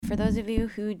for those of you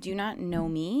who do not know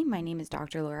me, my name is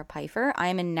Dr. Laura Pfeiffer. I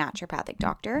am a naturopathic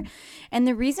doctor. And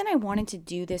the reason I wanted to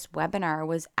do this webinar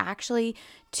was actually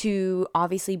to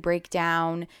obviously break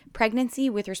down pregnancy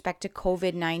with respect to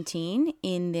COVID-19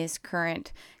 in this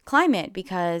current climate,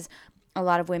 because a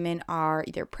lot of women are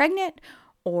either pregnant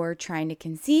or trying to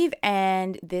conceive,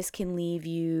 and this can leave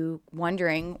you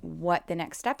wondering what the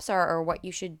next steps are, or what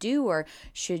you should do, or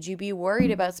should you be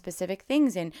worried about specific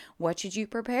things, and what should you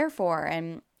prepare for,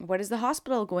 and what is the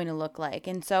hospital going to look like.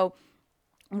 And so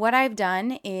what I've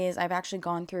done is I've actually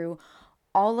gone through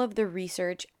all of the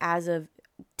research as of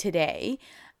today.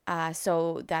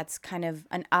 So that's kind of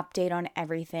an update on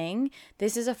everything.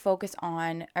 This is a focus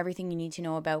on everything you need to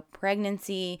know about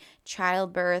pregnancy,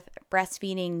 childbirth,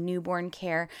 breastfeeding, newborn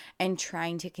care, and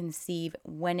trying to conceive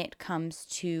when it comes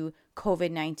to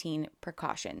COVID-19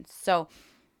 precautions. So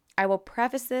I will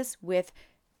preface this with,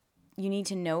 you need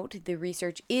to note the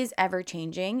research is ever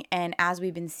changing. And as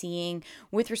we've been seeing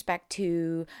with respect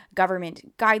to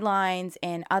government guidelines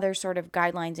and other sort of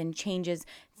guidelines and changes,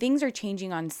 things are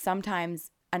changing on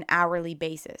sometimes an hourly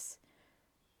basis.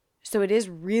 So it is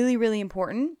really, really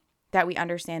important that we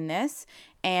understand this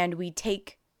and we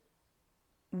take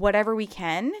whatever we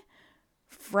can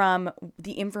from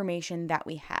the information that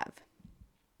we have.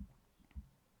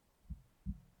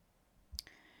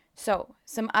 So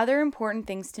some other important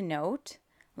things to note,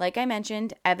 like I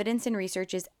mentioned, evidence and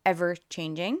research is ever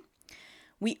changing.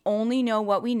 We only know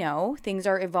what we know. Things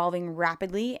are evolving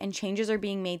rapidly and changes are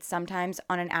being made sometimes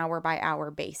on an hour by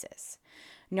hour basis.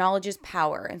 Knowledge is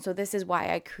power. And so this is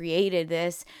why I created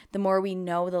this. The more we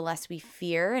know, the less we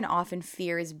fear. And often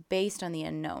fear is based on the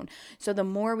unknown. So the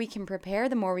more we can prepare,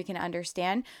 the more we can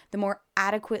understand, the more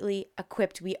adequately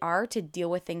equipped we are to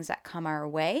deal with things that come our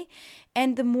way.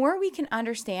 And the more we can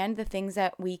understand the things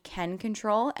that we can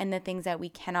control and the things that we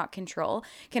cannot control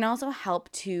can also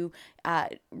help to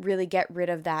really get rid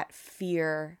of that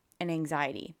fear and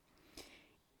anxiety.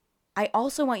 I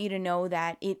also want you to know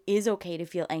that it is okay to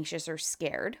feel anxious or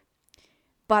scared,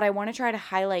 but I want to try to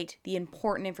highlight the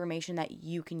important information that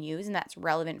you can use and that's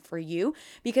relevant for you,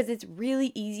 because it's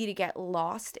really easy to get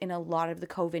lost in a lot of the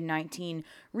COVID-19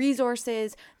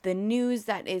 resources, the news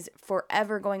that is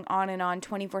forever going on and on,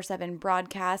 24/7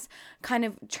 broadcasts, kind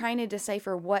of trying to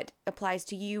decipher what applies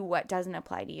to you, what doesn't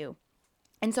apply to you.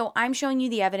 And so I'm showing you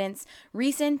the evidence,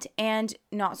 recent and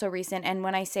not so recent. And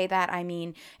when I say that, I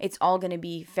mean it's all going to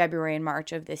be February and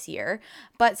March of this year.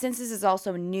 But since this is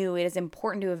also new, it is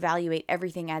important to evaluate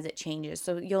everything as it changes.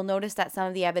 So you'll notice that some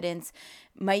of the evidence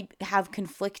might have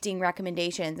conflicting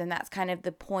recommendations. And that's kind of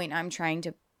the point I'm trying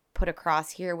to put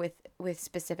across here with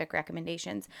specific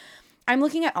recommendations. I'm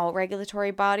looking at all regulatory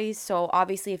bodies. So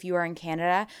obviously, if you are in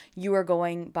Canada, you are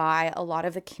going by a lot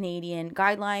of the Canadian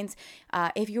guidelines.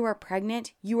 If you are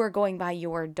pregnant, you are going by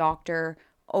your doctor,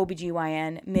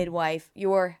 OBGYN, midwife,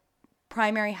 your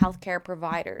primary healthcare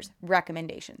provider's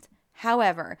recommendations.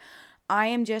 However, I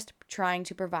am just trying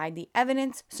to provide the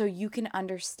evidence so you can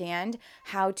understand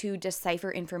how to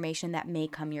decipher information that may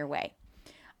come your way.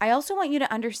 I also want you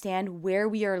to understand where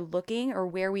we are looking or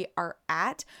where we are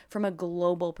at from a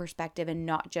global perspective and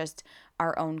not just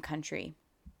our own country.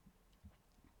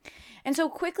 And so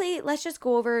quickly, let's just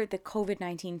go over the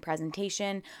COVID-19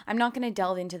 presentation. I'm not going to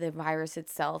delve into the virus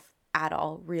itself at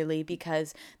all, really,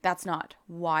 because that's not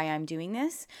why I'm doing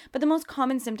this. But the most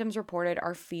common symptoms reported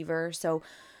are fever. So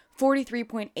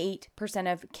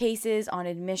 43.8% of cases on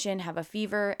admission have a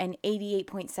fever, and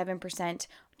 88.7%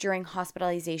 during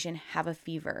hospitalization have a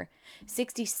fever.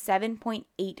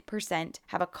 67.8%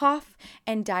 have a cough,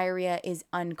 and diarrhea is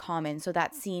uncommon. So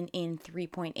that's seen in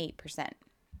 3.8%.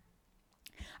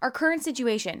 Our current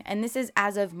situation, and this is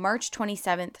as of March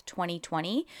 27th,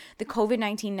 2020, the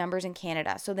COVID-19 numbers in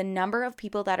Canada. So the number of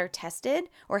people that are tested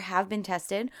or have been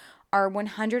tested are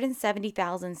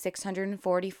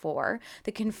 170,644.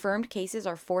 The confirmed cases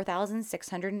are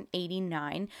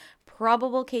 4,689.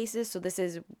 Probable cases, so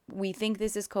we think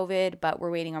this is COVID, but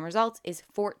we're waiting on results, is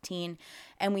 14,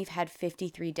 and we've had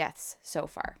 53 deaths so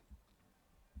far.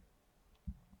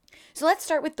 So let's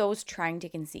start with those trying to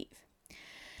conceive.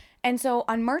 And so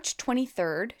on March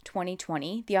 23rd,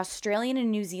 2020, the Australian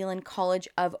and New Zealand College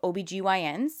of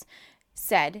OBGYNs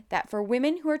said that for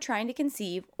women who are trying to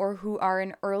conceive or who are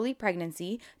in early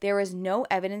pregnancy, there is no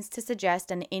evidence to suggest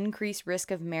an increased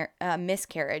risk of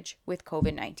miscarriage with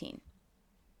COVID-19.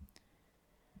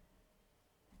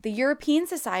 The European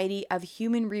Society of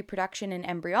Human Reproduction and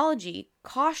Embryology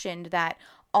cautioned that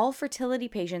all fertility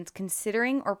patients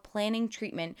considering or planning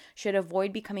treatment should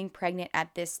avoid becoming pregnant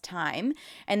at this time,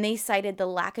 and they cited the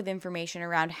lack of information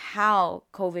around how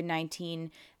COVID-19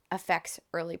 affects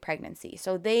early pregnancy.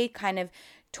 So they kind of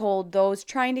told those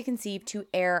trying to conceive to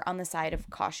err on the side of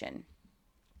caution.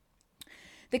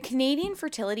 The Canadian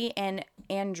Fertility and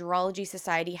Andrology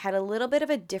Society had a little bit of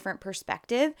a different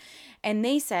perspective, and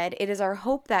they said it is our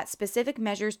hope that specific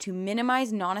measures to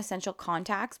minimize non-essential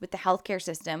contacts with the healthcare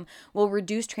system will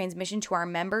reduce transmission to our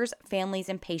members, families,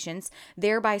 and patients,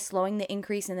 thereby slowing the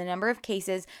increase in the number of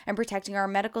cases and protecting our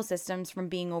medical systems from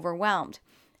being overwhelmed.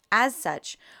 As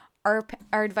such, our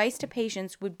advice to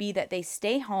patients would be that they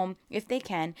stay home if they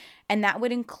can, and that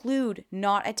would include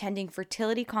not attending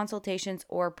fertility consultations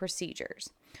or procedures.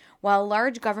 While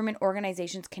large government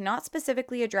organizations cannot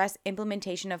specifically address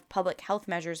implementation of public health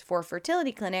measures for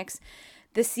fertility clinics,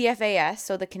 the CFAS,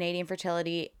 so the Canadian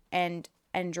Fertility and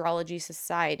Andrology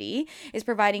Society, is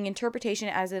providing interpretation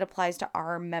as it applies to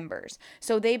our members.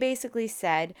 So they basically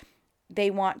said they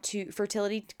want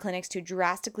fertility clinics to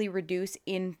drastically reduce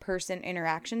in-person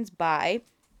interactions by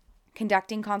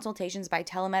conducting consultations by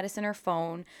telemedicine or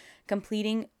phone,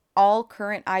 completing all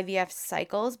current IVF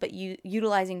cycles but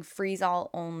utilizing freeze-all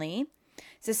only,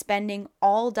 suspending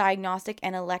all diagnostic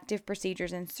and elective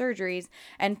procedures and surgeries,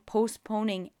 and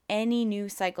postponing any new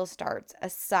cycle starts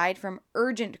aside from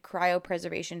urgent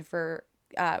cryopreservation for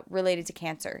related to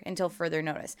cancer until further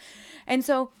notice. And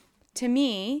so to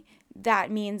me,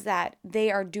 that means that they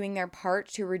are doing their part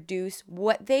to reduce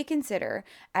what they consider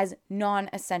as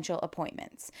non-essential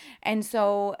appointments. And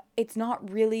so it's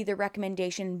not really the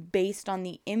recommendation based on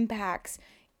the impacts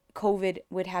COVID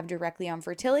would have directly on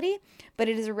fertility, but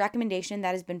it is a recommendation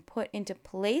that has been put into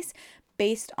place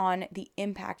based on the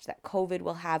impact that COVID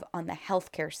will have on the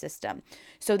healthcare system.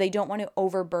 So they don't want to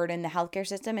overburden the healthcare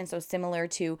system. And so similar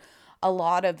to a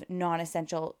lot of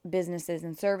non-essential businesses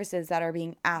and services that are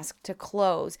being asked to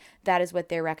close, that is what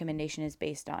their recommendation is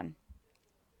based on.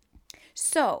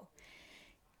 So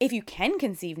if you can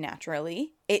conceive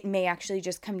naturally, it may actually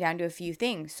just come down to a few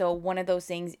things. So one of those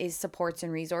things is supports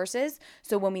and resources.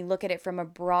 So when we look at it from a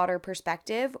broader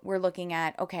perspective, we're looking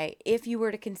at, okay, if you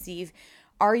were to conceive,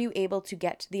 are you able to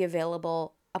get the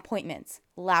available appointments,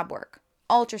 lab work,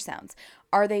 ultrasounds?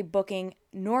 Are they booking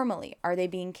normally? Are they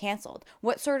being canceled?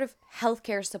 What sort of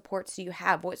healthcare supports do you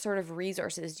have? What sort of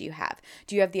resources do you have?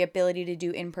 Do you have the ability to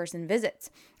do in-person visits?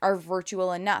 Are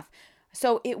virtual enough?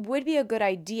 So it would be a good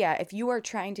idea if you are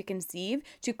trying to conceive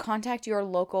to contact your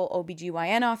local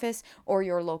OBGYN office or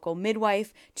your local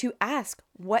midwife to ask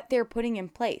what they're putting in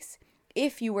place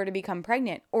if you were to become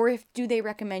pregnant, or if do they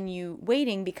recommend you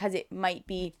waiting because it might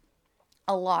be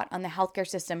a lot on the healthcare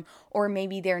system, or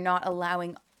maybe they're not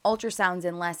allowing ultrasounds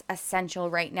unless essential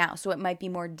right now. So it might be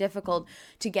more difficult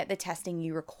to get the testing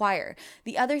you require.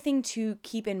 The other thing to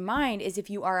keep in mind is if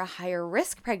you are a higher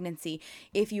risk pregnancy,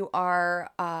 if you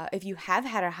have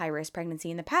had a high risk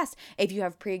pregnancy in the past, if you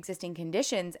have pre-existing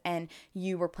conditions and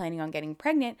you were planning on getting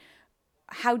pregnant,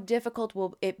 how difficult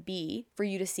will it be for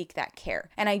you to seek that care?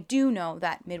 And I do know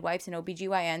that midwives and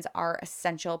OBGYNs are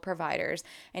essential providers.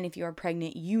 And if you are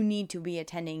pregnant, you need to be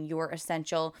attending your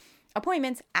essential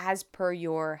appointments as per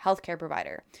your healthcare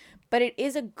provider. But it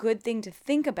is a good thing to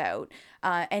think about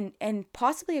and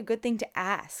possibly a good thing to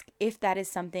ask if that is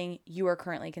something you are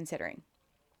currently considering.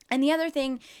 And the other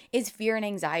thing is fear and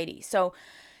anxiety. So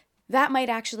that might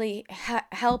actually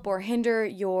help or hinder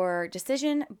your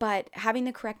decision, but having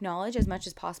the correct knowledge as much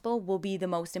as possible will be the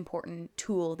most important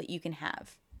tool that you can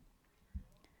have.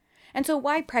 And so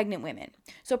why pregnant women?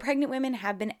 So pregnant women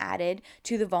have been added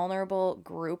to the vulnerable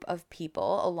group of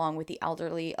people, along with the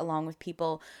elderly, along with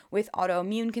people with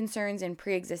autoimmune concerns and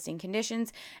pre-existing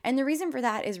conditions. And the reason for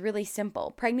that is really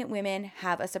simple. Pregnant women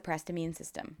have a suppressed immune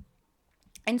system.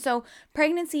 And so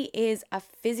pregnancy is a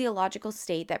physiological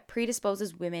state that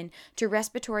predisposes women to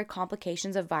respiratory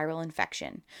complications of viral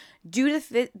infection. Due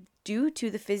to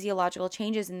the physiological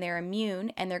changes in their immune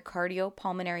and their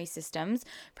cardiopulmonary systems,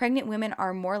 pregnant women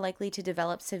are more likely to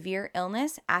develop severe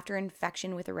illness after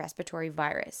infection with a respiratory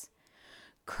virus.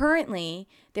 Currently,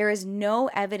 there is no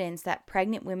evidence that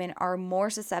pregnant women are more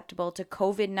susceptible to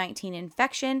COVID-19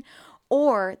 infection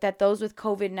or that those with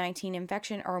COVID-19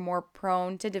 infection are more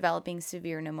prone to developing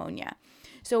severe pneumonia.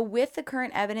 So with the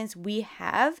current evidence we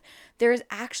have, there is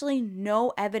actually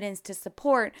no evidence to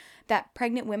support that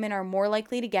pregnant women are more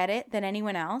likely to get it than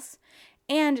anyone else.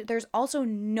 And there's also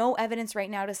no evidence right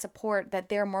now to support that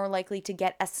they're more likely to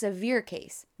get a severe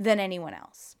case than anyone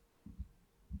else.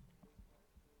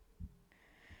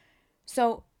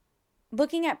 So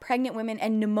looking at pregnant women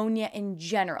and pneumonia in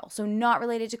general, so not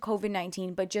related to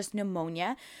COVID-19, but just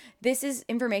pneumonia. This is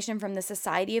information from the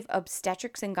Society of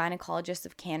Obstetrics and Gynecologists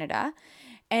of Canada.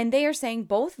 And they are saying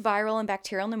both viral and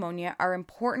bacterial pneumonia are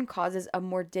important causes of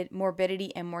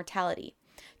morbidity and mortality.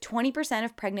 20%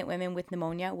 of pregnant women with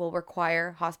pneumonia will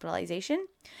require hospitalization,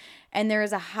 and there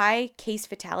is a high case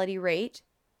fatality rate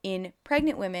in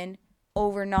pregnant women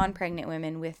over non-pregnant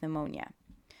women with pneumonia.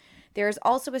 There is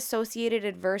also associated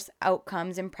adverse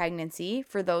outcomes in pregnancy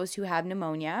for those who have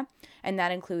pneumonia, and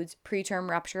that includes preterm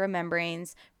rupture of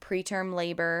membranes, preterm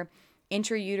labor,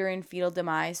 intrauterine fetal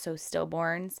demise, so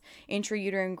stillborns,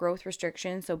 intrauterine growth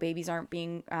restriction, so babies aren't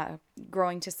being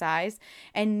growing to size,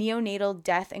 and neonatal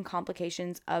death and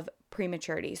complications of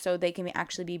prematurity, so they can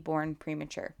actually be born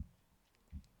premature.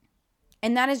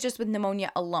 And that is just with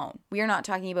pneumonia alone. We are not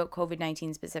talking about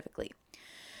COVID-19 specifically.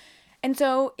 And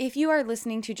so if you are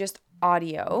listening to just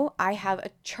audio, I have a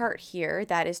chart here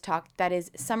that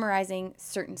is summarizing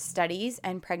certain studies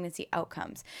and pregnancy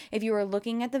outcomes. If you are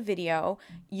looking at the video,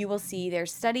 you will see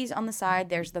there's studies on the side,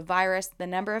 there's the virus, the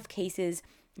number of cases,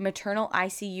 maternal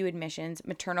ICU admissions,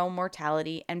 maternal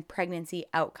mortality, and pregnancy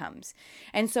outcomes.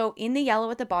 And so in the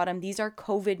yellow at the bottom, these are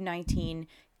COVID-19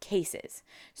 cases.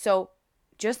 So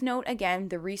just note again,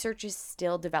 the research is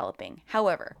still developing.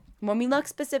 However, when we look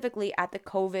specifically at the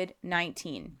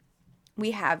COVID-19,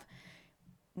 we have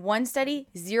one study,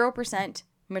 0%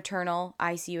 maternal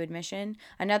ICU admission.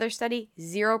 Another study,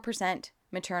 0%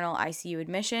 maternal ICU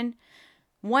admission.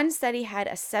 One study had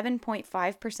a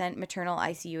 7.5% maternal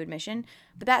ICU admission,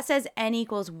 but that says N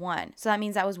equals 1. So that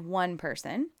means that was one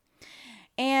person.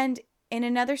 And in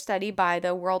another study by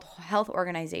the World Health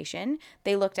Organization,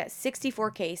 they looked at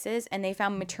 64 cases and they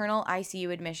found maternal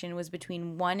ICU admission was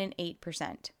between 1 and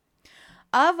 8%.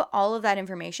 Of all of that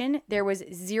information, there was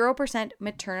 0%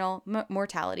 maternal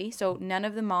mortality, so none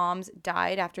of the moms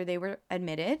died after they were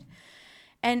admitted.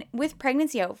 And with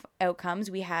pregnancy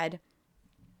outcomes, we had,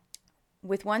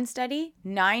 with one study,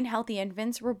 9 healthy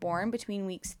infants were born between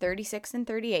weeks 36 and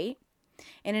 38.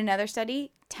 In another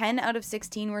study, 10 out of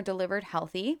 16 were delivered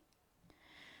healthy.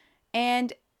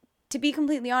 And to be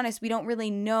completely honest, we don't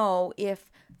really know if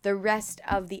the rest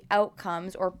of the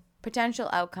outcomes or potential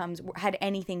outcomes had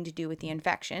anything to do with the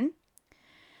infection.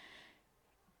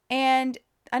 And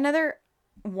another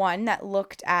one that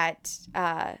looked at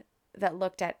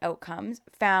outcomes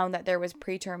found that there was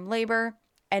preterm labor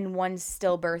and one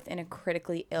stillbirth in a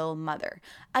critically ill mother.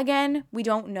 Again, we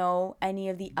don't know any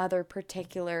of the other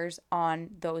particulars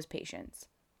on those patients.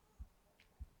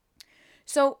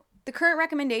 So the current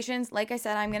recommendations, like I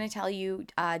said, I'm going to tell you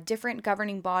different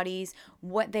governing bodies,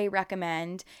 what they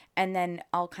recommend, and then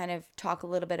I'll kind of talk a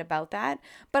little bit about that.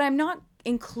 But I'm not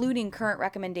including current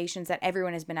recommendations that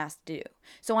everyone has been asked to do.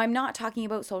 So I'm not talking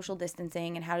about social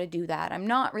distancing and how to do that. I'm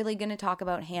not really going to talk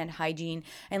about hand hygiene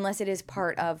unless it is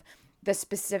part of the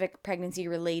specific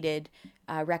pregnancy-related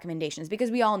recommendations, because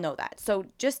we all know that. So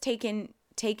just take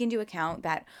into account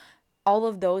that all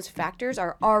of those factors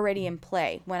are already in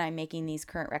play when I'm making these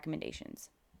current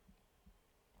recommendations.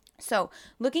 So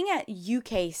looking at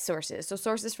UK sources, so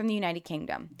sources from the United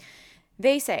Kingdom,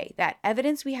 they say that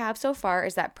evidence we have so far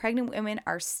is that pregnant women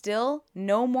are still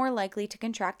no more likely to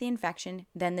contract the infection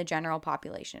than the general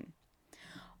population.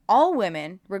 All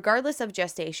women, regardless of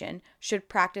gestation, should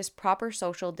practice proper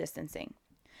social distancing.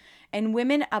 And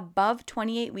women above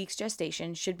 28 weeks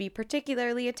gestation should be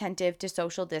particularly attentive to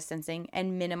social distancing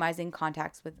and minimizing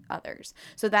contacts with others.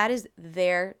 So that is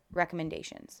their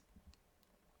recommendations.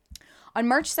 On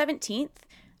March 17th,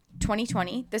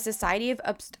 2020, the Society of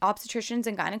Obstetricians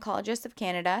and Gynecologists of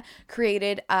Canada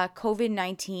created a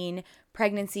COVID-19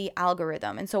 pregnancy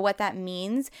algorithm. And so what that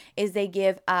means is they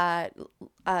give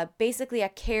basically a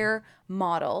care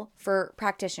model for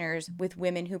practitioners with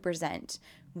women who present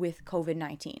with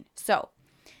COVID-19. So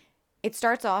it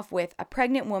starts off with a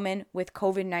pregnant woman with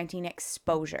COVID-19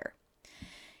 exposure.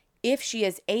 If she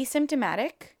is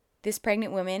asymptomatic, this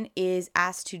pregnant woman is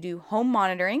asked to do home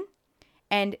monitoring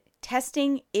and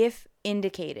testing if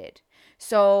indicated.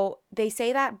 So they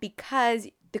say that because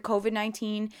the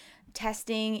COVID-19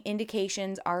 testing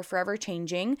indications are forever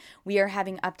changing. We are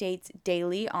having updates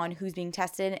daily on who's being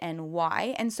tested and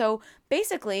why. And so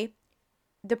basically,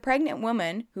 the pregnant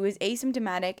woman who is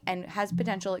asymptomatic and has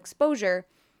potential exposure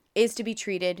is to be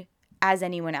treated as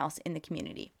anyone else in the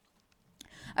community.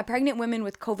 A pregnant woman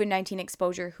with COVID-19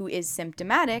 exposure who is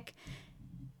symptomatic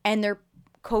and their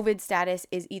COVID status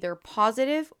is either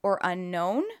positive or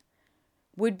unknown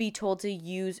would be told to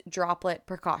use droplet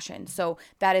precaution. So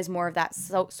that is more of that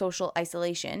social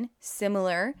isolation,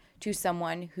 similar to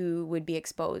someone who would be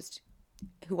exposed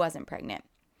who wasn't pregnant.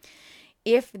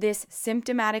 If this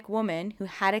symptomatic woman who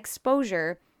had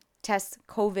exposure tests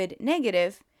COVID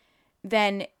negative,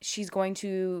 then she's going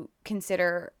to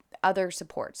consider other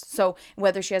supports. So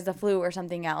whether she has the flu or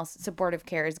something else, supportive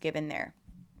care is given there.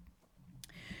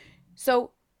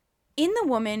 So In the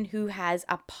woman who has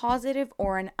a positive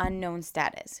or an unknown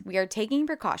status, we are taking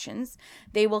precautions.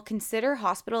 They will consider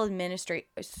hospital admission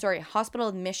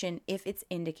if it's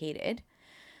indicated.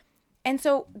 And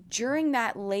so during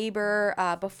that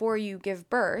labor, before you give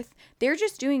birth, they're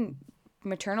just doing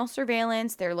maternal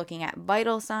surveillance. They're looking at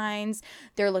vital signs.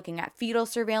 They're looking at fetal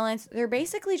surveillance. They're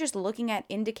basically just looking at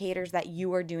indicators that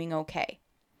you are doing okay.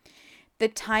 The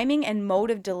timing and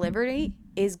mode of delivery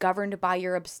is governed by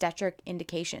your obstetric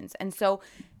indications. And so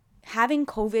having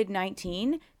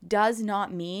COVID-19 does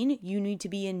not mean you need to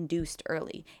be induced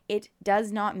early. It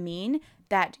does not mean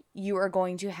that you are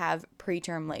going to have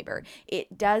preterm labor.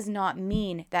 It does not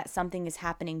mean that something is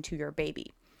happening to your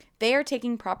baby. They are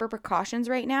taking proper precautions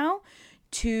right now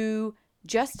to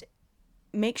just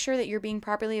make sure that you're being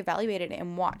properly evaluated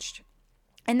and watched.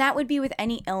 And that would be with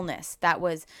any illness that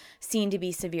was seen to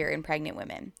be severe in pregnant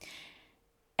women.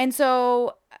 And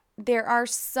so there are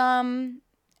some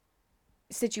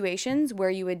situations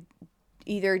where you would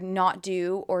either not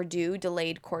do or do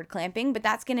delayed cord clamping, but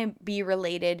that's going to be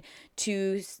related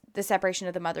to the separation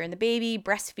of the mother and the baby,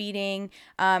 breastfeeding.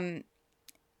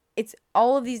 It's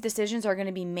all of these decisions are going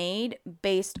to be made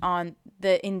based on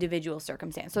the individual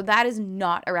circumstance. So that is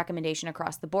not a recommendation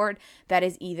across the board. That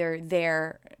is either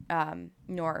there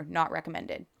nor not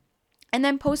recommended. And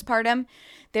then postpartum,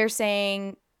 they're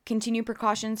saying continue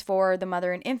precautions for the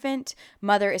mother and infant.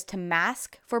 Mother is to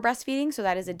mask for breastfeeding. So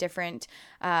that is a different,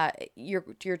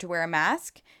 you're to wear a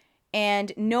mask.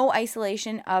 And no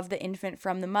isolation of the infant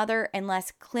from the mother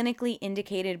unless clinically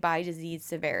indicated by disease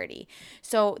severity.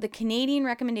 So the Canadian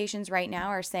recommendations right now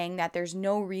are saying that there's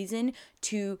no reason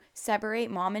to separate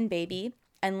mom and baby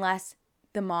unless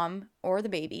the mom or the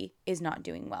baby is not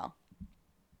doing well.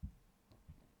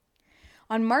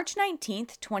 On March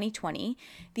 19th, 2020,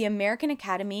 the American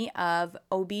Academy of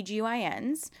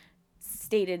OBGYNs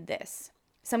stated this.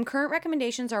 Some current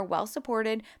recommendations are well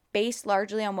supported, based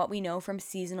largely on what we know from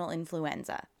seasonal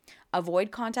influenza.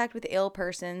 Avoid contact with ill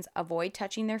persons, avoid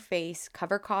touching their face,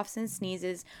 cover coughs and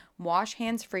sneezes, wash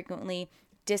hands frequently,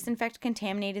 disinfect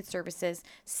contaminated surfaces,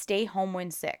 stay home when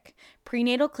sick.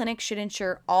 Prenatal clinics should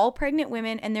ensure all pregnant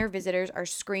women and their visitors are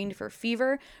screened for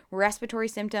fever, respiratory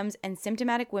symptoms, and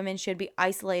symptomatic women should be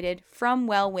isolated from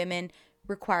well women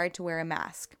required to wear a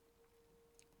mask.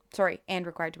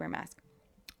 Required to wear a mask.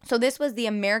 So this was the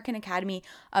American Academy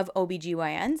of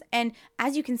OBGYNs. And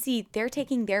as you can see, they're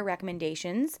taking their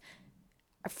recommendations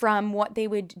from what they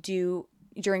would do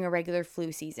during a regular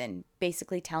flu season,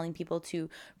 basically telling people to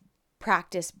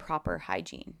practice proper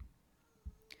hygiene.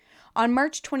 On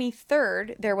March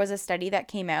 23rd, there was a study that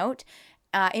came out,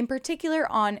 in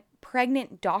particular on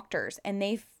pregnant doctors, and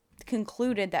they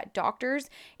concluded that doctors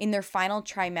in their final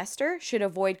trimester should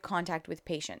avoid contact with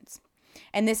patients.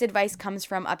 And this advice comes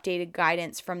from updated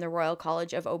guidance from the Royal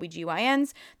College of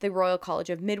OBGYNs, the Royal College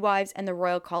of Midwives, and the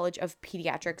Royal College of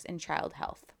Pediatrics and Child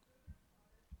Health.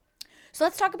 So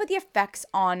let's talk about the effects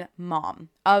on mom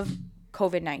of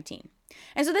COVID-19.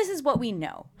 And so this is what we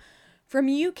know. From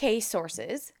UK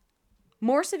sources,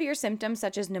 more severe symptoms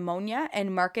such as pneumonia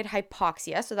and marked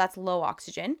hypoxia, so that's low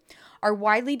oxygen, are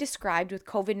widely described with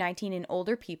COVID-19 in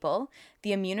older people, the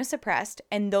immunosuppressed,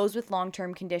 and those with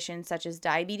long-term conditions such as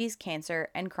diabetes, cancer,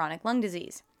 and chronic lung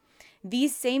disease.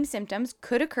 These same symptoms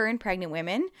could occur in pregnant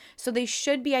women, so they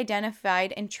should be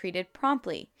identified and treated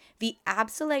promptly. The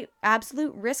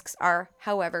absolute risks are,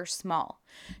 however, small.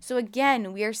 So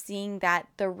again, we are seeing that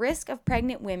the risk of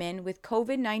pregnant women with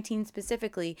COVID-19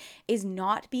 specifically is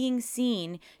not being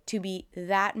seen to be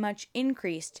that much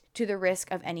increased to the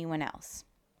risk of anyone else.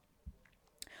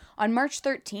 On March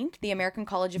 13th, the American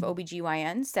College of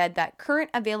OBGYN said that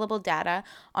current available data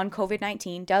on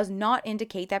COVID-19 does not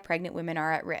indicate that pregnant women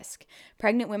are at risk.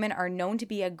 Pregnant women are known to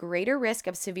be at greater risk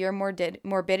of severe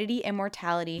morbidity and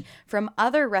mortality from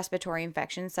other respiratory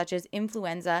infections such as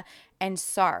influenza and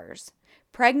SARS.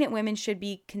 Pregnant women should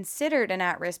be considered an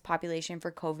at-risk population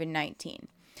for COVID-19.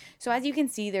 So as you can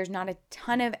see, there's not a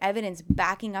ton of evidence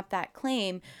backing up that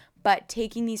claim, but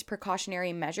taking these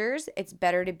precautionary measures, it's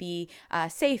better to be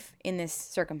safe in this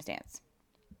circumstance.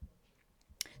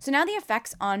 So now the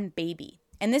effects on baby.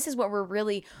 And this is what we're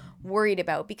really worried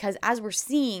about because as we're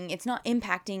seeing, it's not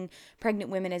impacting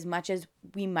pregnant women as much as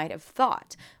we might have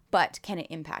thought. But can it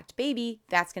impact baby?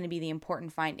 That's going to be the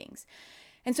important findings.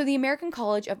 And so the American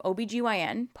College of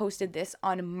OBGYN posted this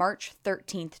on March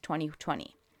 13th,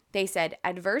 2020. They said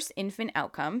adverse infant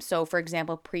outcomes, so for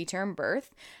example, preterm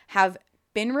birth, have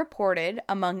been reported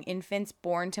among infants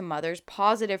born to mothers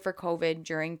positive for COVID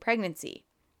during pregnancy.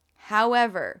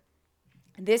 However,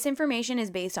 This information is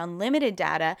based on limited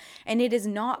data, and it is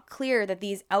not clear that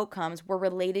these outcomes were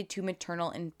related to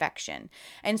maternal infection.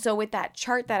 And so with that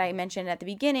chart that I mentioned at the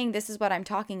beginning, this is what I'm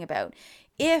talking about.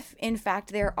 If, in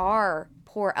fact, there are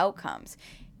poor outcomes,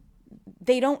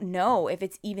 they don't know if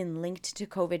it's even linked to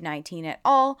COVID-19 at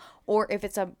all, or if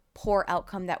it's a poor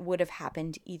outcome that would have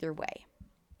happened either way.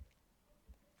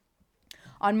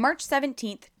 On March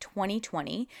 17th,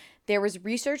 2020, there was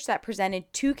research that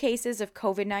presented 2 cases of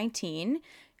COVID-19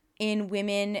 in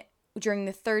women during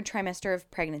the 3rd trimester of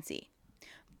pregnancy.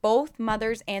 Both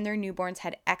mothers and their newborns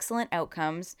had excellent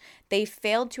outcomes. They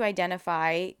failed to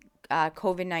identify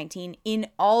COVID-19 in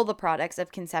all the products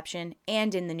of conception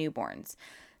and in the newborns.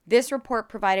 This report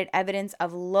provided evidence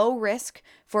of low risk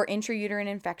for intrauterine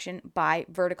infection by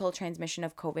vertical transmission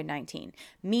of COVID-19,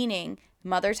 meaning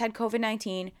mothers had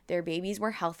COVID-19, their babies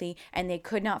were healthy, and they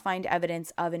could not find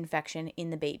evidence of infection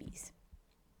in the babies.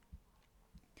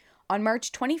 On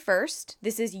March 21st,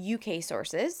 this is UK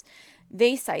sources,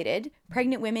 they cited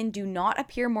pregnant women do not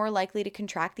appear more likely to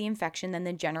contract the infection than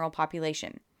the general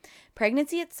population.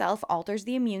 Pregnancy itself alters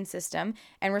the immune system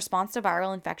and response to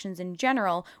viral infections in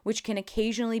general, which can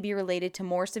occasionally be related to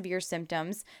more severe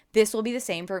symptoms. This will be the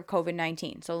same for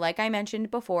COVID-19. So like I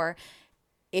mentioned before,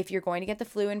 if you're going to get the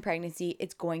flu in pregnancy,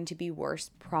 it's going to be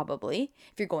worse probably.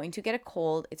 If you're going to get a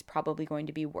cold, it's probably going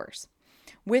to be worse.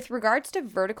 With regards to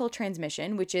vertical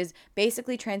transmission, which is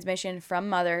basically transmission from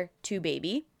mother to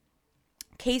baby,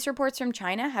 case reports from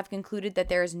China have concluded that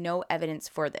there is no evidence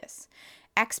for this.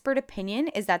 Expert opinion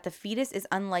is that the fetus is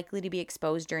unlikely to be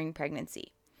exposed during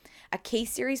pregnancy. A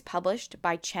case series published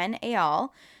by Chen et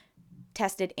al.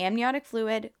 Tested amniotic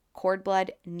fluid, cord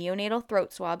blood, neonatal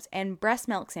throat swabs, and breast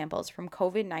milk samples from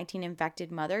COVID-19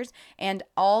 infected mothers, and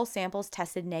all samples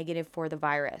tested negative for the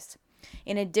virus.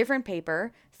 In a different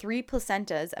paper, 3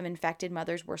 placentas of infected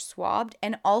mothers were swabbed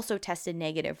and also tested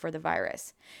negative for the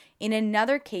virus. In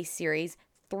another case series,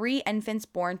 3 infants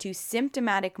born to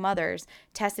symptomatic mothers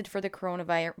tested for the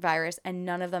coronavirus, and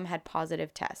none of them had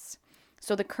positive tests.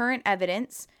 So the current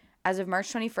evidence, as of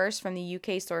March 21st from the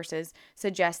UK sources,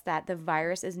 suggests that the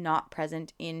virus is not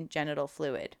present in genital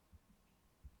fluid.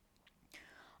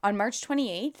 On March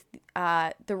 28th,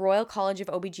 the Royal College of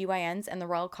OBGYNs and the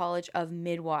Royal College of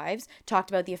Midwives talked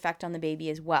about the effect on the baby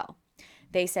as well.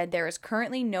 They said there is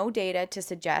currently no data to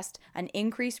suggest an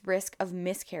increased risk of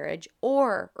miscarriage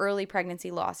or early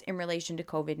pregnancy loss in relation to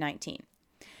COVID-19.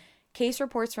 Case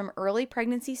reports from early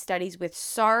pregnancy studies with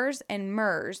SARS and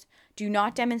MERS do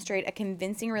not demonstrate a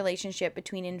convincing relationship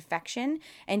between infection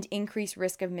and increased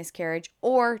risk of miscarriage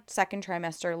or 2nd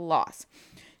trimester loss.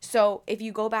 So if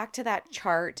you go back to that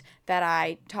chart that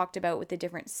I talked about with the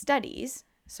different studies,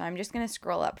 so I'm just going to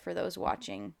scroll up for those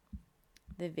watching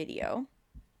the video.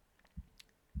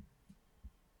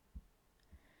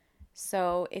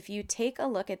 So if you take a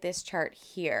look at this chart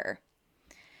here,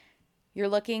 you're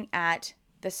looking at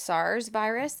the SARS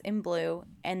virus in blue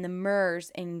and the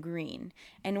MERS in green.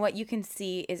 And what you can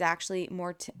see is actually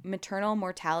maternal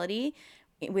mortality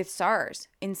with SARS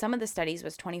in some of the studies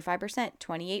was 25%,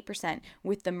 28%.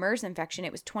 With the MERS infection,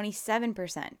 it was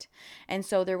 27%. And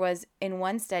so there was, in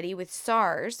one study with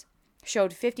SARS,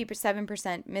 showed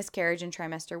 57% miscarriage in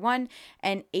trimester 1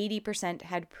 and 80%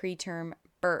 had preterm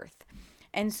birth.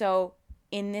 And so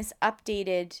in this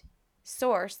updated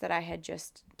source that I had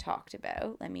just talked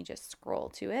about, let me just scroll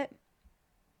to it.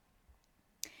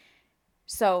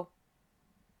 So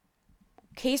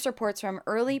case reports from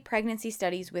early pregnancy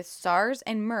studies with SARS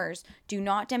and MERS do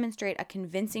not demonstrate a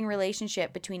convincing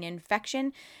relationship between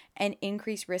infection and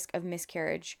increased risk of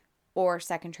miscarriage or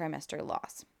 2nd trimester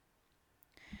loss.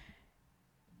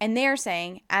 And they are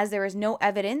saying, as there is no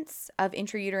evidence of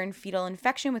intrauterine fetal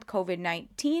infection with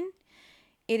COVID-19,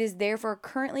 it is therefore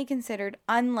currently considered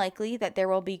unlikely that there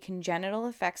will be congenital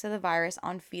effects of the virus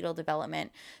on fetal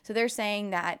development. So they're saying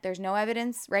that there's no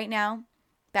evidence right now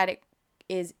that it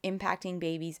is impacting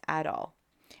babies at all.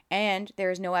 And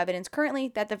there is no evidence currently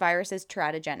that the virus is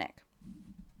teratogenic.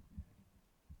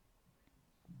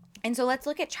 And so let's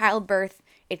look at childbirth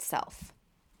itself.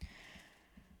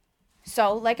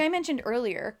 So, like I mentioned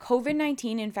earlier,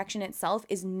 COVID-19 infection itself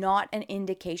is not an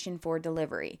indication for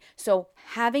delivery. So,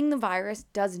 having the virus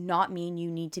does not mean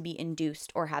you need to be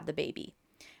induced or have the baby,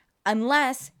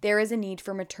 unless there is a need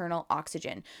for maternal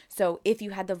oxygen. So, if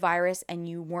you had the virus and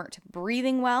you weren't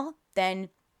breathing well, then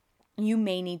you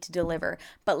may need to deliver.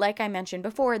 But like I mentioned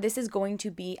before, this is going to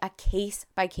be a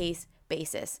case-by-case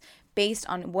basis based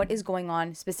on what is going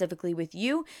on specifically with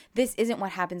you. This isn't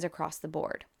what happens across the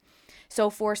board. So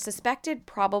for suspected,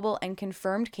 probable, and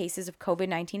confirmed cases of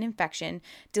COVID-19 infection,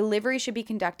 delivery should be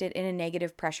conducted in a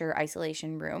negative pressure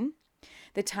isolation room.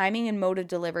 The timing and mode of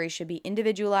delivery should be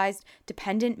individualized,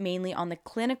 dependent mainly on the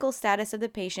clinical status of the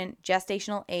patient,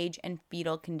 gestational age, and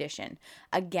fetal condition.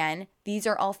 Again, these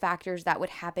are all factors that would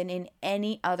happen in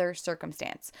any other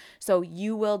circumstance. So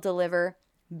you will deliver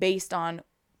based on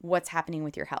what's happening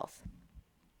with your health.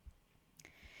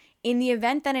 In the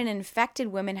event that an infected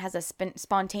woman has a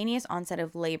spontaneous onset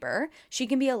of labor, she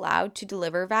can be allowed to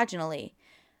deliver vaginally.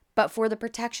 But for the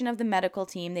protection of the medical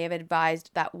team, they have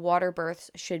advised that water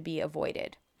births should be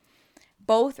avoided.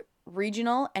 Both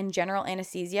regional and general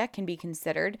anesthesia can be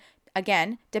considered,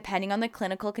 again, depending on the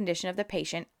clinical condition of the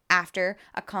patient after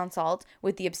a consult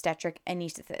with the obstetric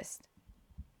anesthetist.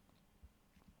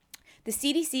 The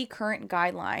CDC current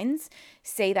guidelines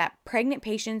say that pregnant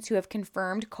patients who have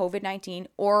confirmed COVID-19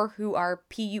 or who are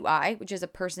PUI, which is a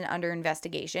person under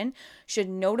investigation, should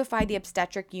notify the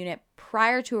obstetric unit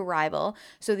prior to arrival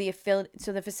so the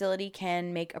facility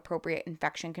can make appropriate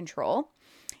infection control.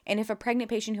 And if a pregnant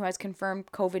patient who has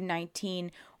confirmed COVID-19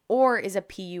 or is a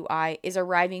PUI is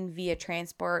arriving via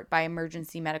transport by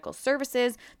emergency medical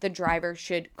services, the driver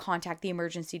should contact the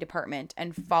emergency department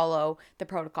and follow the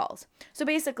protocols. So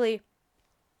basically,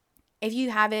 if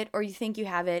you have it or you think you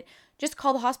have it, just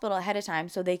call the hospital ahead of time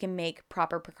so they can make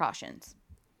proper precautions.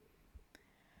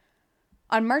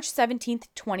 On March 17th,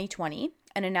 2020,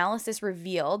 an analysis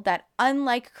revealed that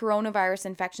unlike coronavirus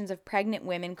infections of pregnant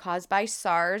women caused by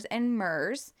SARS and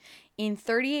MERS, in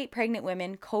 38 pregnant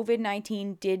women,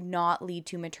 COVID-19 did not lead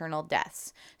to maternal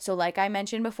deaths. So like I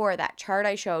mentioned before, that chart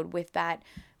I showed with that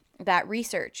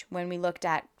research, when we looked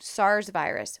at SARS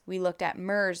virus, we looked at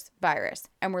MERS virus,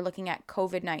 and we're looking at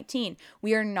COVID-19,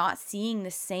 we are not seeing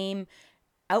the same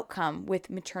outcome with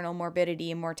maternal morbidity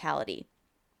and mortality.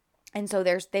 And so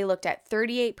they looked at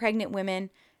 38 pregnant women,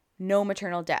 no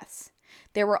maternal deaths.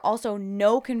 There were also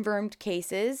no confirmed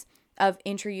cases of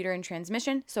intrauterine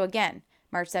transmission. So again,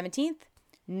 March 17th,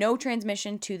 no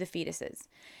transmission to the fetuses.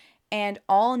 And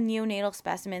all neonatal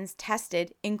specimens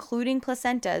tested, including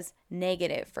placentas,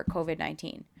 negative for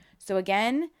COVID-19. So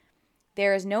again,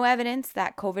 there is no evidence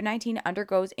that COVID-19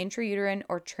 undergoes intrauterine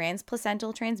or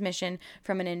transplacental transmission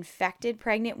from an infected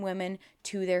pregnant woman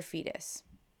to their fetus.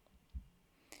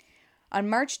 On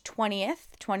March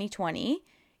 20th, 2020,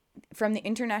 from the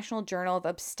International Journal of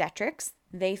Obstetrics,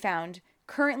 they found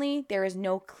currently there is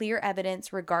no clear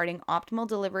evidence regarding optimal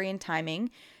delivery and timing,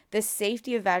 the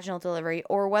safety of vaginal delivery,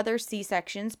 or whether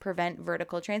C-sections prevent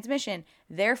vertical transmission.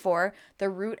 Therefore, the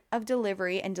route of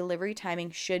delivery and delivery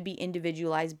timing should be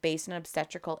individualized based on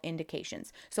obstetrical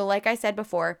indications. So like I said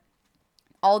before,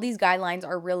 all these guidelines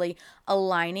are really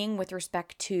aligning with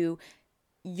respect to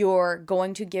you're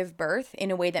going to give birth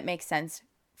in a way that makes sense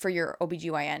for your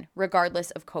OBGYN, regardless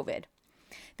of COVID.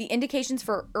 The indications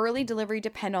for early delivery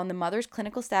depend on the mother's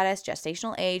clinical status,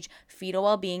 gestational age, fetal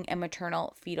well-being, and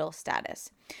maternal fetal status.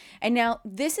 And now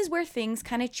this is where things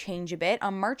kind of change a bit.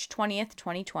 On March 20th,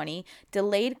 2020,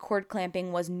 delayed cord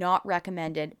clamping was not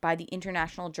recommended by the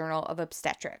International Journal of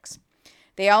Obstetrics.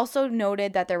 They also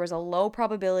noted that there was a low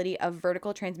probability of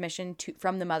vertical transmission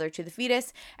from the mother to the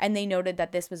fetus, and they noted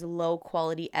that this was low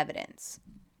quality evidence.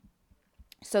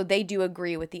 So they do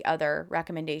agree with the other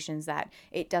recommendations that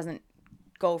it doesn't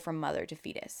go from mother to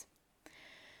fetus.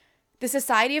 The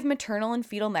Society of Maternal and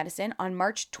Fetal Medicine on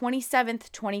March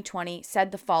 27th, 2020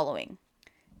 said the following.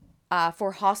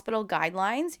 For hospital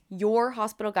guidelines, your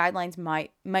hospital guidelines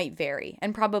might vary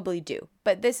and probably do,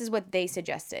 but this is what they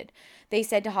suggested. They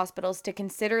said to hospitals to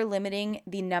consider limiting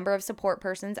the number of support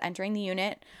persons entering the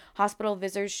unit. Hospital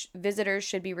visitors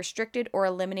should be restricted or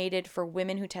eliminated for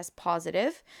women who test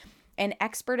positive. An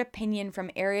expert opinion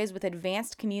from areas with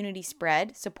advanced community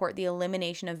spread support the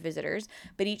elimination of visitors,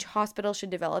 but each hospital should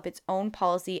develop its own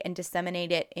policy and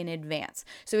disseminate it in advance.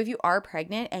 So if you are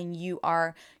pregnant and you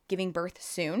are giving birth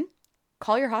soon,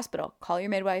 call your hospital, call your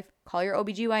midwife, call your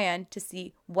OBGYN to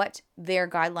see what their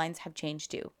guidelines have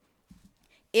changed to.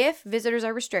 If visitors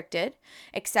are restricted,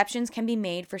 exceptions can be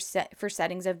made for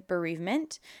settings of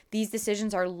bereavement. These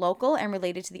decisions are local and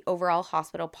related to the overall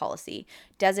hospital policy.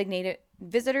 Designated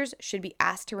visitors should be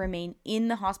asked to remain in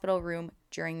the hospital room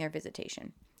during their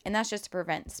visitation, and that's just to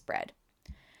prevent spread.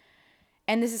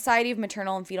 And the Society of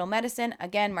Maternal and Fetal Medicine,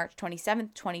 again, March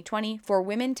 27th, 2020, for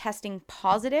women testing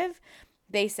positive,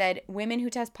 they said women who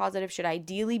test positive should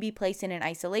ideally be placed in an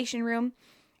isolation room,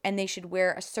 and they should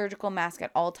wear a surgical mask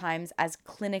at all times as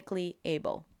clinically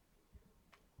able.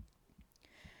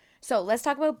 So let's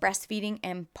talk about breastfeeding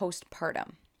and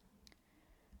postpartum.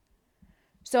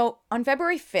 So on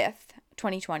February 5th,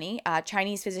 2020,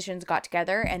 Chinese physicians got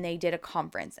together and they did a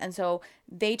conference. And so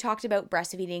they talked about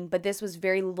breastfeeding, but this was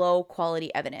very low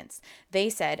quality evidence. They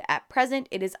said, at present,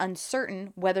 it is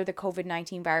uncertain whether the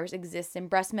COVID-19 virus exists in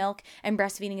breast milk, and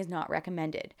breastfeeding is not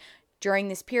recommended. During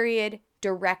this period,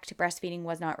 direct breastfeeding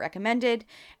was not recommended,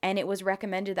 and it was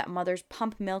recommended that mothers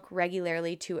pump milk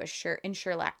regularly to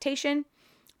ensure lactation.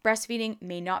 Breastfeeding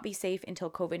may not be safe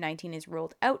until COVID-19 is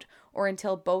ruled out or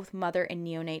until both mother and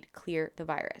neonate clear the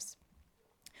virus.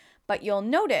 But you'll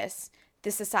notice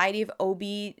the Society of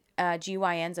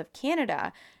OB-GYNs of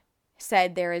Canada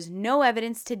said there is no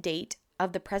evidence to date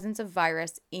of the presence of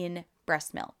virus in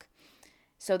breast milk.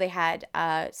 So they had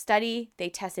a study, they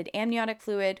tested amniotic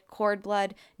fluid, cord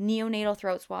blood, neonatal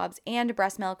throat swabs, and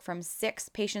breast milk from 6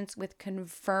 patients with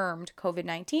confirmed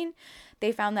COVID-19.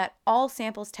 They found that all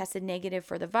samples tested negative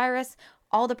for the virus,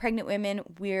 all the pregnant women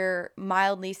were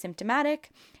mildly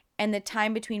symptomatic, and the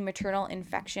time between maternal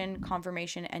infection,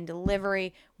 confirmation, and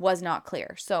delivery was not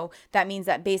clear. So that means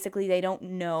that basically they don't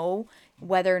know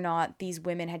whether or not these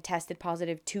women had tested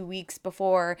positive 2 weeks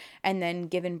before and then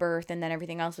given birth and then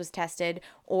everything else was tested,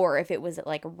 or if it was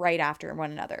like right after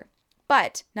one another.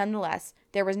 But nonetheless,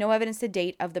 there was no evidence to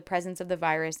date of the presence of the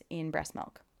virus in breast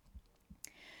milk.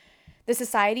 The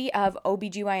Society of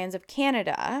OB-GYNs of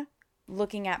Canada,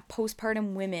 looking at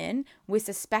postpartum women with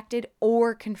suspected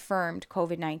or confirmed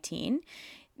COVID-19,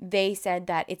 they said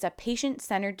that it's a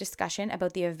patient-centered discussion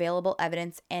about the available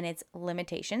evidence and its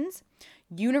limitations.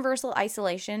 Universal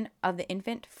isolation of the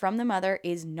infant from the mother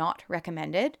is not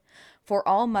recommended. For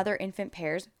all mother-infant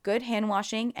pairs, good hand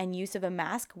washing and use of a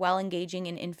mask while engaging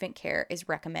in infant care is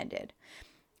recommended.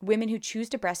 Women who choose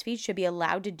to breastfeed should be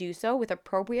allowed to do so with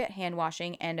appropriate hand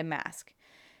washing and a mask.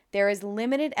 There is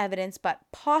limited evidence but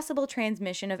possible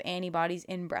transmission of antibodies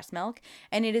in breast milk,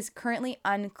 and it is currently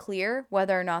unclear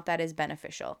whether or not that is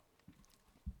beneficial.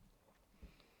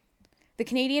 The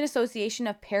Canadian Association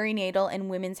of Perinatal and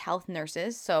Women's Health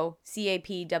Nurses, so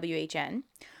CAPWHN,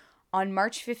 on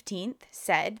March 15th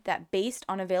said that based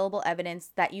on available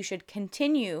evidence that you should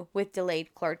continue with delayed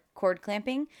cord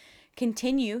clamping,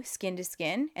 continue skin to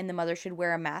skin, and the mother should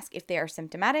wear a mask if they are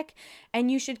symptomatic,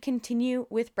 and you should continue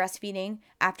with breastfeeding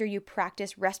after you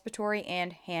practice respiratory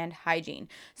and hand hygiene.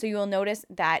 So you will notice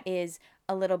that is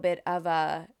a little bit of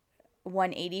a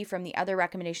 180 from the other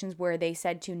recommendations where they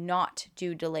said to not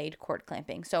do delayed cord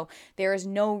clamping. So there is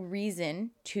no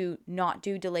reason to not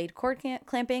do delayed cord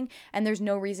clamping, and there's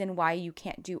no reason why you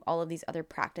can't do all of these other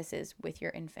practices with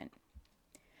your infant.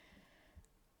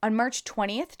 On March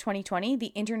 20th, 2020,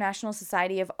 the International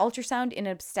Society of Ultrasound in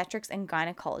Obstetrics and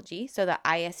Gynecology, so the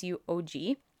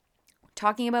ISUOG,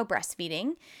 talking about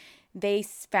breastfeeding, they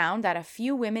found that a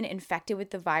few women infected with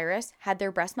the virus had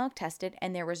their breast milk tested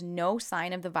and there was no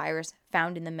sign of the virus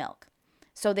found in the milk.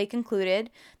 So they concluded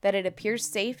that it appears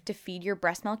safe to feed your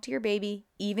breast milk to your baby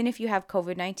even if you have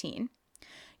COVID-19.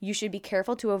 You should be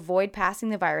careful to avoid passing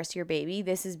the virus to your baby.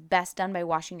 This is best done by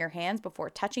washing your hands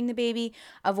before touching the baby,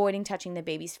 avoiding touching the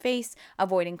baby's face,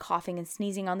 avoiding coughing and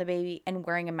sneezing on the baby, and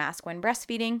wearing a mask when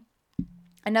breastfeeding.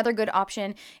 Another good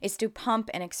option is to pump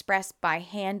and express by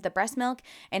hand the breast milk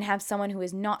and have someone who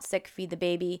is not sick feed the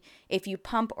baby. If you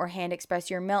pump or hand express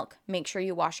your milk, make sure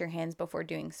you wash your hands before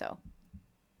doing so.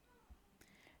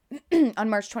 On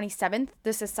March 27th,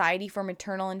 the Society for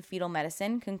Maternal and Fetal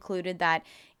Medicine concluded that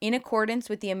in accordance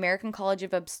with the American College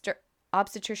of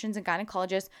Obstetricians and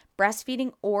Gynecologists,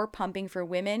 breastfeeding or pumping for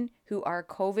women who are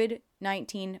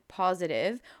COVID-19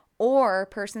 positive or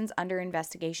persons under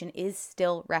investigation is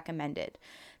still recommended.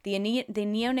 The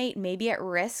neonate may be at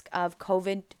risk of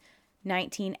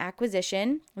COVID-19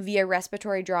 acquisition via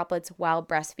respiratory droplets while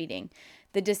breastfeeding.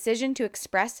 The decision to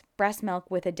express breast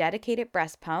milk with a dedicated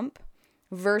breast pump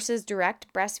versus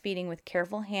direct breastfeeding with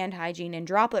careful hand hygiene and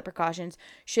droplet precautions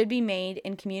should be made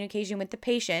in communication with the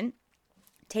patient,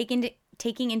 taking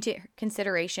into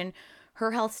consideration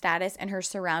her health status and her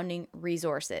surrounding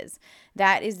resources.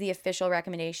 That is the official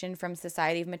recommendation from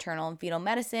Society of Maternal and Fetal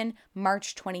Medicine,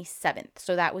 March 27th.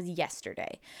 So that was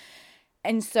yesterday.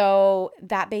 And so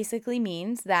that basically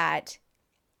means that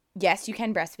yes, you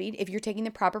can breastfeed if you're taking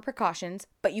the proper precautions,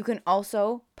 but you can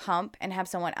also pump and have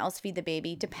someone else feed the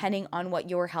baby depending on what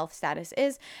your health status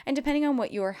is and depending on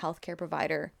what your healthcare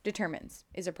provider determines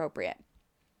is appropriate.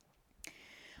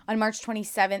 On March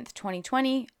 27th,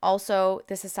 2020, also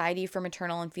the Society for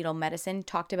Maternal and Fetal Medicine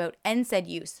talked about NSAID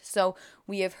use. So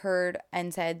we have heard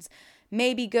NSAIDs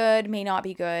may be good, may not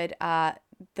be good.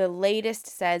 the latest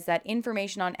says that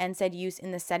information on NSAID use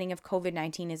in the setting of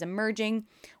COVID-19 is emerging.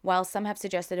 While some have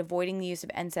suggested avoiding the use of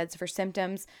NSAIDs for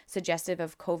symptoms suggestive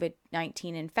of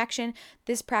COVID-19 infection,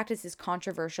 this practice is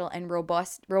controversial and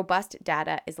robust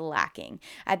data is lacking.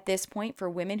 At this point, for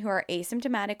women who are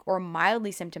asymptomatic or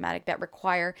mildly symptomatic that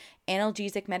require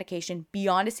analgesic medication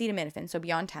beyond acetaminophen, so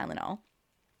beyond Tylenol,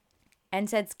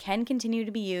 NSAIDs can continue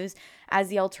to be used as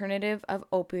the alternative of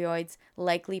opioids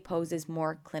likely poses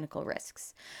more clinical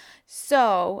risks.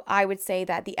 So I would say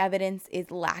that the evidence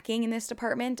is lacking in this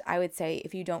department. I would say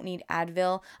if you don't need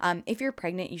Advil, if you're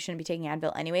pregnant, you shouldn't be taking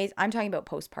Advil anyways. I'm talking about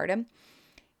postpartum.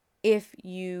 If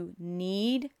you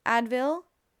need Advil,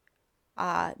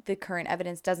 the current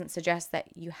evidence doesn't suggest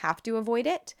that you have to avoid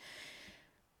it.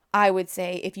 I would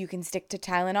say if you can stick to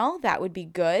Tylenol, that would be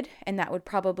good, and that would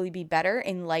probably be better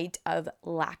in light of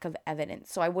lack of evidence.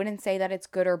 So I wouldn't say that it's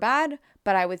good or bad,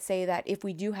 but I would say that if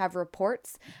we do have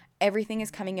reports, everything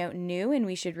is coming out new, and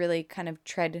we should really kind of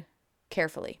tread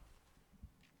carefully.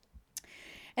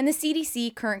 And the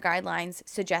CDC current guidelines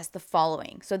suggest the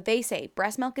following. So they say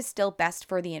breast milk is still best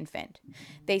for the infant.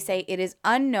 They say it is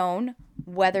unknown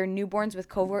whether newborns with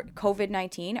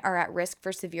COVID-19 are at risk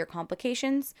for severe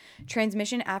complications.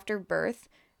 Transmission after birth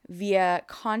via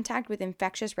contact with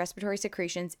infectious respiratory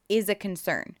secretions is a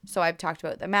concern. So I've talked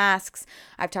about the masks,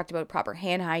 I've talked about proper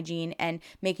hand hygiene and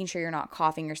making sure you're not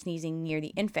coughing or sneezing near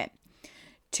the infant.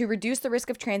 To reduce the risk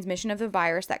of transmission of the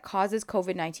virus that causes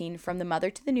COVID-19 from the mother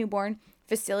to the newborn,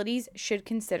 facilities should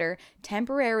consider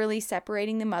temporarily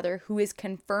separating the mother who is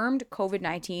confirmed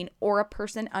COVID-19 or a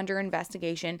person under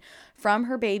investigation from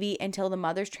her baby until the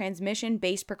mother's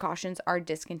transmission-based precautions are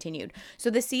discontinued. So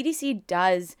the CDC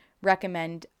does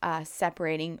recommend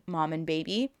separating mom and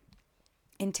baby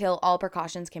until all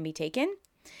precautions can be taken.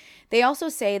 They also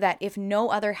say that if no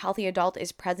other healthy adult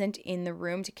is present in the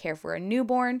room to care for a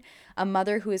newborn, a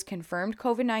mother who is confirmed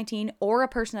COVID-19 or a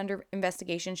person under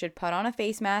investigation should put on a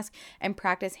face mask and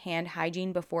practice hand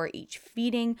hygiene before each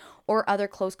feeding or other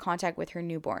close contact with her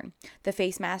newborn. The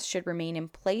face mask should remain in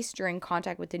place during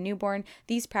contact with the newborn.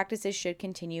 These practices should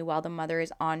continue while the mother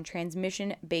is on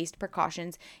transmission-based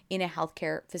precautions in a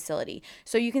healthcare facility.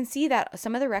 So you can see that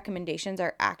some of the recommendations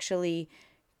are actually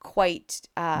quite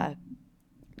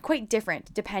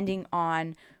different depending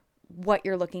on what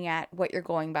you're looking at, what you're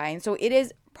going by. And so it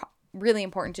is really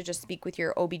important to just speak with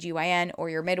your OBGYN or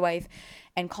your midwife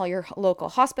and call your local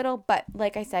hospital. But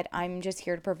like I said, I'm just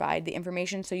here to provide the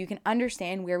information so you can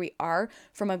understand where we are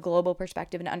from a global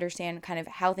perspective and understand kind of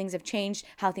how things have changed,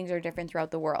 how things are different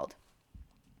throughout the world.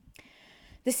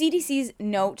 The CDC's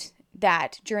note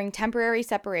that during temporary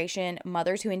separation,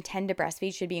 mothers who intend to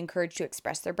breastfeed should be encouraged to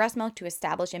express their breast milk to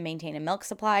establish and maintain a milk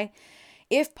supply.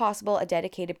 If possible, a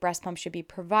dedicated breast pump should be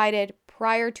provided.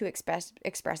 Prior to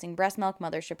expressing breast milk,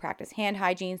 mothers should practice hand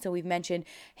hygiene. So we've mentioned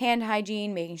hand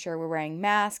hygiene, making sure we're wearing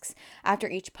masks. After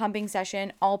each pumping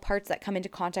session, all parts that come into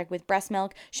contact with breast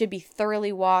milk should be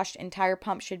thoroughly washed. Entire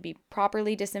pump should be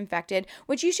properly disinfected,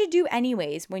 which you should do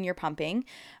anyways when you're pumping.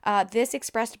 This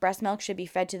expressed breast milk should be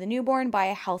fed to the newborn by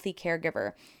a healthy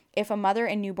caregiver. If a mother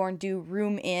and newborn do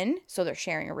room in, so they're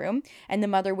sharing a room, and the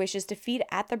mother wishes to feed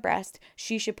at the breast,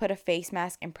 she should put a face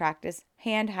mask and practice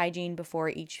hand hygiene before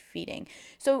each feeding.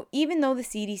 So even though the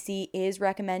CDC is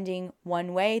recommending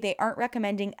one way, they aren't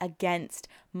recommending against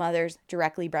mothers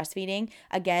directly breastfeeding.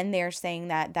 Again, they're saying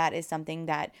that that is something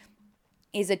that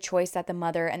is a choice that the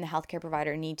mother and the healthcare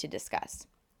provider need to discuss.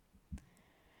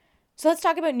 So let's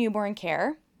talk about newborn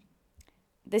care.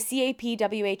 The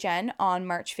CAPWHN on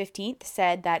March 15th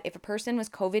said that if a person was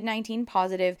COVID-19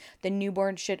 positive, the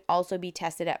newborn should also be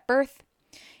tested at birth.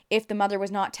 If the mother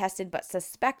was not tested but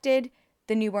suspected,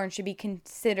 the newborn should be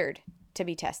considered to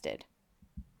be tested.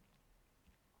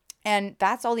 And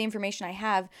that's all the information I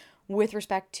have with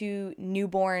respect to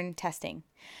newborn testing.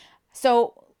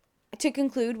 So to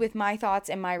conclude with my thoughts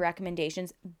and my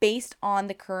recommendations based on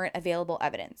the current available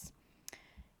evidence.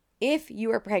 If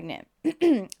you are pregnant,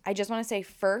 I just want to say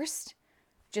first,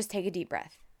 just take a deep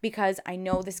breath because I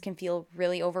know this can feel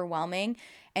really overwhelming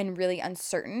and really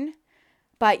uncertain,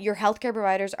 but your healthcare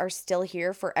providers are still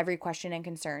here for every question and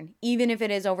concern. Even if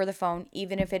it is over the phone,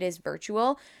 even if it is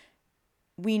virtual,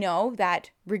 we know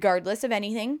that regardless of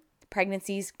anything,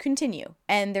 pregnancies continue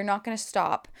and they're not going to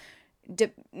stop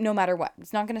no matter what.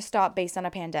 It's not going to stop based on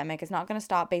a pandemic. It's not going to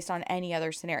stop based on any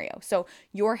other scenario. So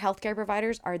your healthcare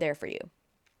providers are there for you.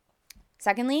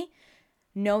 Secondly,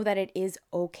 know that it is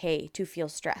okay to feel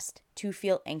stressed, to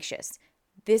feel anxious.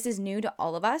 This is new to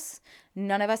all of us.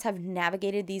 None of us have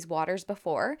navigated these waters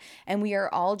before, and we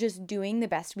are all just doing the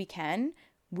best we can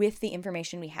with the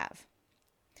information we have.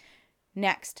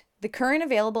 Next, The current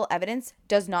available evidence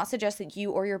does not suggest that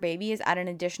you or your baby is at an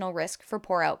additional risk for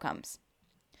poor outcomes.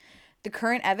 The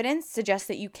current evidence suggests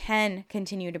that you can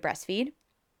continue to breastfeed.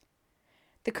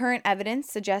 The current evidence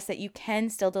suggests that you can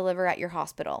still deliver at your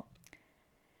hospital.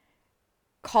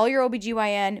 Call your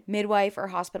OBGYN, midwife, or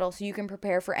hospital so you can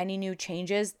prepare for any new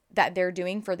changes that they're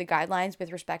doing for the guidelines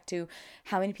with respect to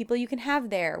how many people you can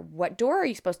have there, what door are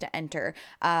you supposed to enter,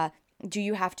 do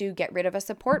you have to get rid of a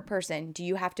support person? Do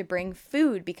you have to bring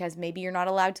food because maybe you're not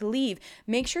allowed to leave?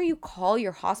 Make sure you call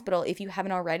your hospital if you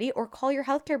haven't already, or call your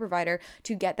healthcare provider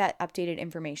to get that updated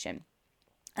information.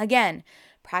 Again,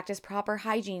 practice proper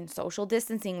hygiene, social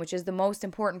distancing, which is the most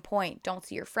important point. Don't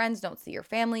see your friends, don't see your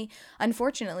family,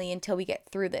 unfortunately, until we get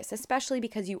through this, especially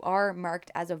because you are marked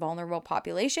as a vulnerable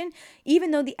population, even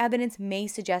though the evidence may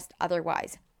suggest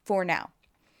otherwise for now.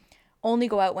 Only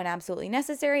go out when absolutely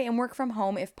necessary and work from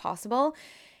home if possible.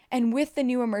 And with the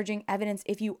new emerging evidence,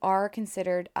 if you are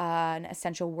considered an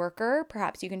essential worker,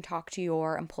 perhaps you can talk to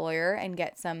your employer and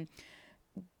get some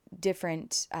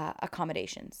different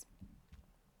accommodations.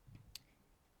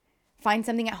 Find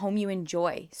something at home you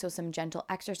enjoy. So some gentle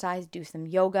exercise, do some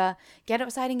yoga, get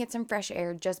outside and get some fresh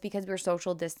air. Just because we're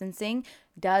social distancing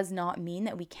does not mean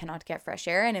that we cannot get fresh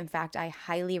air. And in fact, I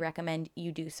highly recommend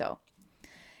you do so.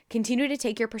 Continue to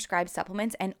take your prescribed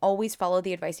supplements and always follow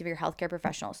the advice of your healthcare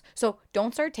professionals. So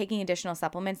don't start taking additional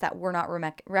supplements that were not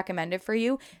recommended for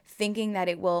you, thinking that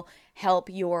it will help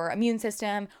your immune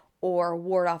system or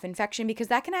ward off infection, because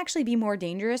that can actually be more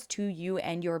dangerous to you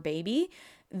and your baby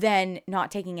than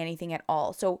not taking anything at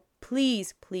all. So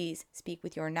please speak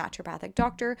with your naturopathic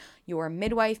doctor, your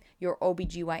midwife, your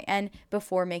OBGYN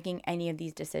before making any of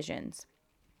these decisions.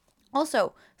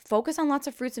 Also, focus on lots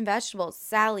of fruits and vegetables,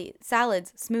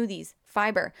 salads, smoothies,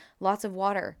 fiber, lots of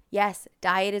water. Yes,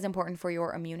 diet is important for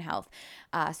your immune health.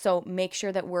 So make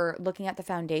sure that we're looking at the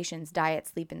foundations: diet,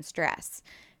 sleep, and stress.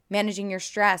 Managing your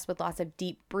stress with lots of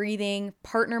deep breathing,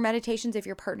 partner meditations if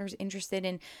your partner's interested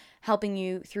in helping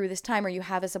you through this time, or you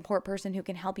have a support person who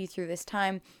can help you through this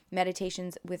time.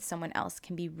 Meditations with someone else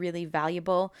can be really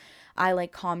valuable. I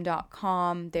like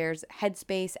calm.com. There's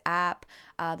Headspace app.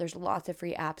 There's lots of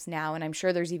free apps now, and I'm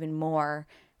sure there's even more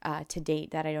to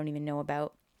date that I don't even know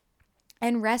about.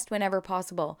 And rest whenever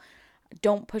possible.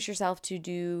 Don't push yourself to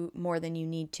do more than you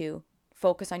need to.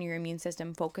 Focus on your immune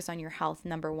system. Focus on your health,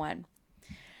 number one.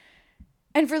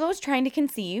 And for those trying to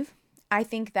conceive, I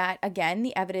think that, again,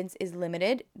 the evidence is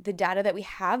limited. The data that we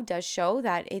have does show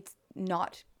that it's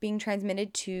not being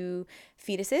transmitted to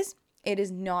fetuses. It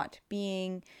is not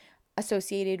being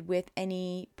associated with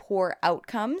any poor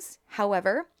outcomes.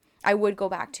 However, I would go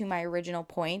back to my original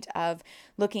point of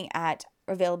looking at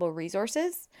available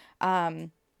resources,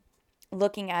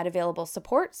 looking at available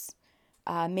supports,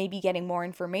 maybe getting more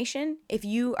information. If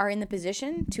you are in the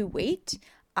position to wait,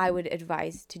 I would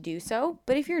advise to do so.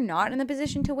 But if you're not in the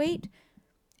position to wait,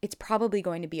 it's probably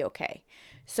going to be okay.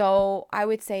 So I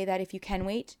would say that if you can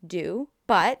wait, do.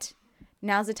 But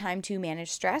now's the time to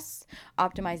manage stress,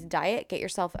 optimize diet, get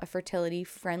yourself a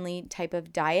fertility-friendly type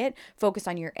of diet, focus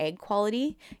on your egg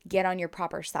quality, get on your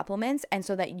proper supplements, and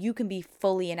so that you can be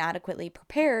fully and adequately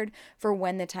prepared for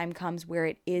when the time comes where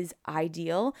it is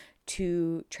ideal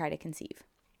to try to conceive.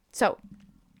 So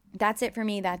that's it for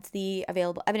me. That's the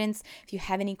available evidence. If you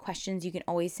have any questions, you can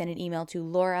always send an email to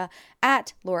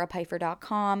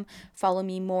laura@laurapfeiffer.com. Follow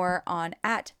me more on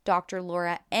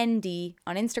 @DrLauraND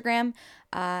on Instagram,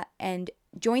 and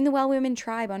join the Well Women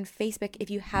Tribe on Facebook if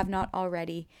you have not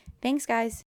already. Thanks,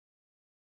 guys.